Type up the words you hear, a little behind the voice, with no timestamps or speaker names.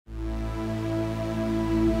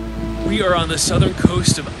We are on the southern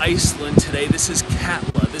coast of Iceland today. This is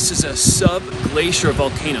Katla. This is a sub-glacier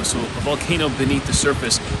volcano, so a volcano beneath the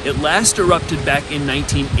surface. It last erupted back in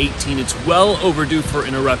 1918. It's well overdue for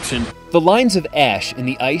an eruption. The lines of ash in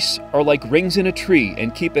the ice are like rings in a tree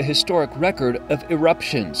and keep a historic record of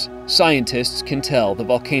eruptions. Scientists can tell the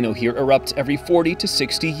volcano here erupts every 40 to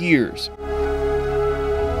 60 years.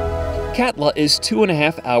 Katla is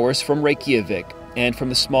 2.5 hours from Reykjavik, and from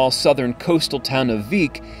the small southern coastal town of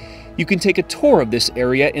Vík, you can take a tour of this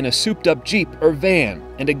area in a souped-up jeep or van,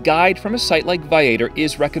 and a guide from a site like Viator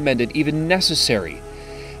is recommended, even necessary.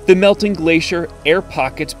 The melting glacier, air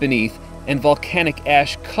pockets beneath, and volcanic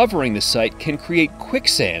ash covering the site can create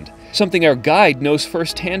quicksand, something our guide knows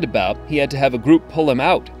firsthand about. He had to have a group pull him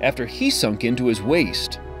out after he sunk into his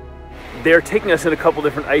waist. They're taking us in a couple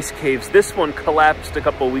different ice caves. This one collapsed a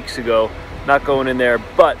couple weeks ago. Not going in there,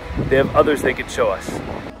 but they have others they could show us.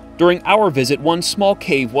 During our visit, one small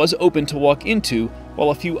cave was open to walk into,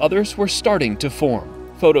 while a few others were starting to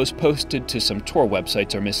form. Photos posted to some tour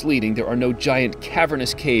websites are misleading. There are no giant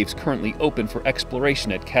cavernous caves currently open for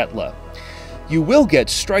exploration at Katla. You will get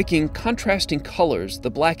striking, contrasting colors,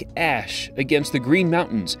 the black ash against the green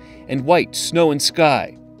mountains and white snow and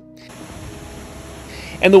sky.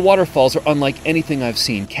 And the waterfalls are unlike anything I've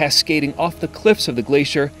seen, cascading off the cliffs of the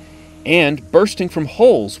glacier and bursting from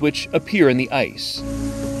holes which appear in the ice.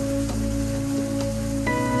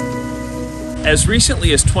 As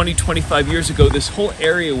recently as 25 years ago, this whole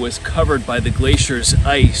area was covered by the glacier's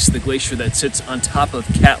ice, the glacier that sits on top of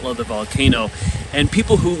Katla, the volcano. And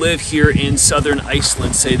people who live here in southern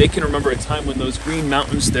Iceland say they can remember a time when those green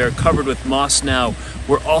mountains there, covered with moss now,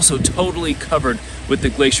 were also totally covered with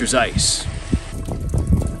the glacier's ice.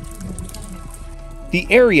 The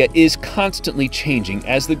area is constantly changing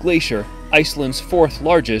as the glacier, Iceland's fourth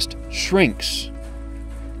largest, shrinks.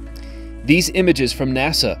 These images from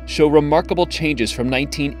NASA show remarkable changes from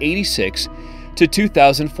 1986 to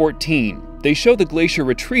 2014. They show the glacier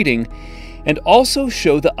retreating and also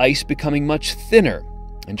show the ice becoming much thinner.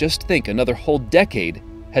 And just think, another whole decade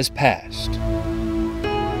has passed.